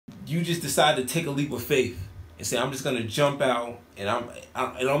you just decide to take a leap of faith and say, I'm just gonna jump out, and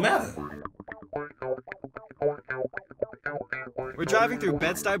it don't matter. We're driving through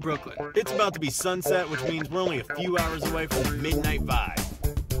Bed-Stuy, Brooklyn. It's about to be sunset, which means we're only a few hours away from the midnight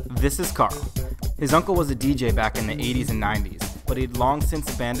vibe. This is Carl. His uncle was a DJ back in the 80s and 90s, but he'd long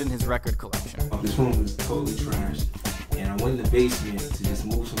since abandoned his record collection. This room was totally trashed, and I went in the basement to just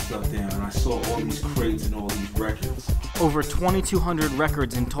move some stuff down, and I saw all these crates and all these records. Over 2,200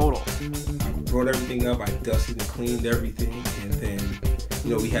 records in total. I brought everything up, I dusted and cleaned everything, and then,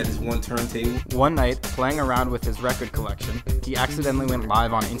 we had this one turntable. One night, playing around with his record collection, he accidentally went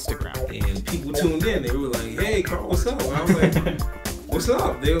live on Instagram. And people tuned in, they were like, hey Carl, what's up? I was like, what's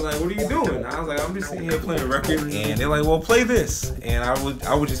up? They were like, what are you doing? I was like, I'm just sitting here playing a record. And they're like, well, play this. And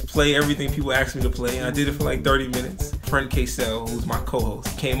I would just play everything people asked me to play, and I did it for like 30 minutes. Friend K-Cell, who's my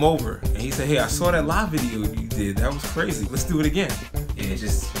co-host, came over, and he said, hey, I saw that live video you did. That was crazy. Let's do it again. And it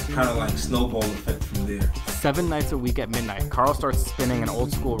just kind of like snowball effect from there. 7 nights a week at midnight, Carl starts spinning an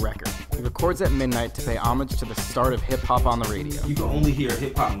old school record. He records at midnight to pay homage to the start of hip-hop on the radio. You could only hear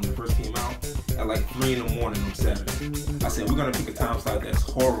hip-hop when it first came out at like 3 in the morning on Saturday. I said, we're going to pick a time slot that's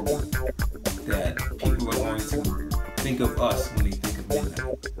horrible, that people are going to think of us when they think of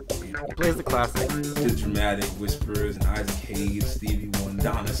midnight. He plays the classics. The Dramatic, Whispers, and Isaac Hayes, Stevie Wonder,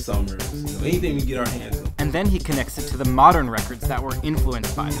 Donna Summers, anything we get our hands on. And then he connects it to the modern records that were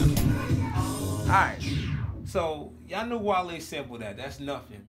influenced by them. Alright, so y'all knew Wale sampled that. That's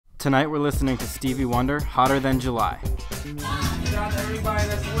nothing. Tonight we're listening to Stevie Wonder, Hotter Than July. Shout out to everybody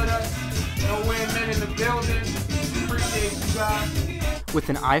that's with us. No women in the building. Appreciate you guys. With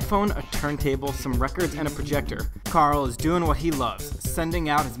an iPhone, a turntable, some records, and a projector, Carl is doing what he loves, sending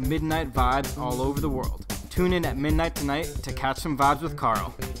out his midnight vibes all over the world. Tune in at midnight tonight to catch some vibes with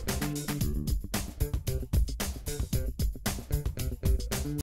Carl.